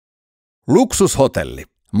Luksushotelli,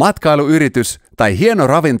 matkailuyritys tai hieno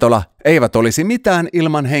ravintola eivät olisi mitään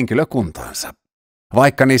ilman henkilökuntaansa.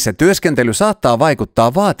 Vaikka niissä työskentely saattaa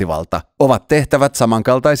vaikuttaa vaativalta, ovat tehtävät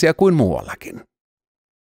samankaltaisia kuin muuallakin.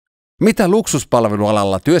 Mitä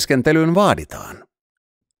luksuspalvelualalla työskentelyyn vaaditaan?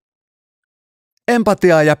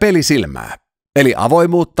 Empatiaa ja pelisilmää, eli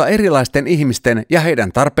avoimuutta erilaisten ihmisten ja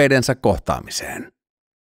heidän tarpeidensa kohtaamiseen.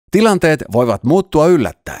 Tilanteet voivat muuttua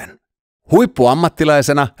yllättäen.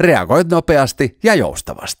 Huippuammattilaisena reagoit nopeasti ja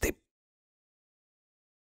joustavasti.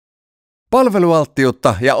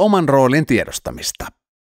 Palvelualttiutta ja oman roolin tiedostamista.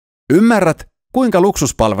 Ymmärrät, kuinka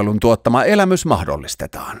luksuspalvelun tuottama elämys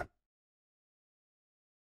mahdollistetaan.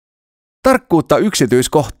 Tarkkuutta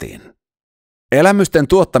yksityiskohtiin. Elämysten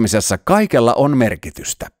tuottamisessa kaikella on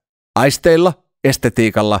merkitystä. Aisteilla,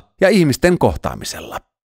 estetiikalla ja ihmisten kohtaamisella.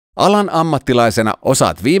 Alan ammattilaisena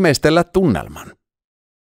osaat viimeistellä tunnelman.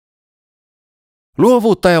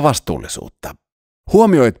 Luovuutta ja vastuullisuutta.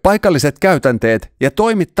 Huomioit paikalliset käytänteet ja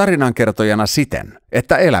toimit tarinankertojana siten,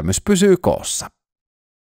 että elämys pysyy koossa.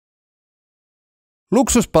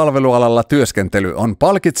 Luksuspalvelualalla työskentely on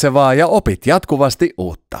palkitsevaa ja opit jatkuvasti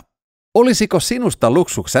uutta. Olisiko sinusta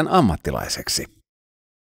luksuksen ammattilaiseksi?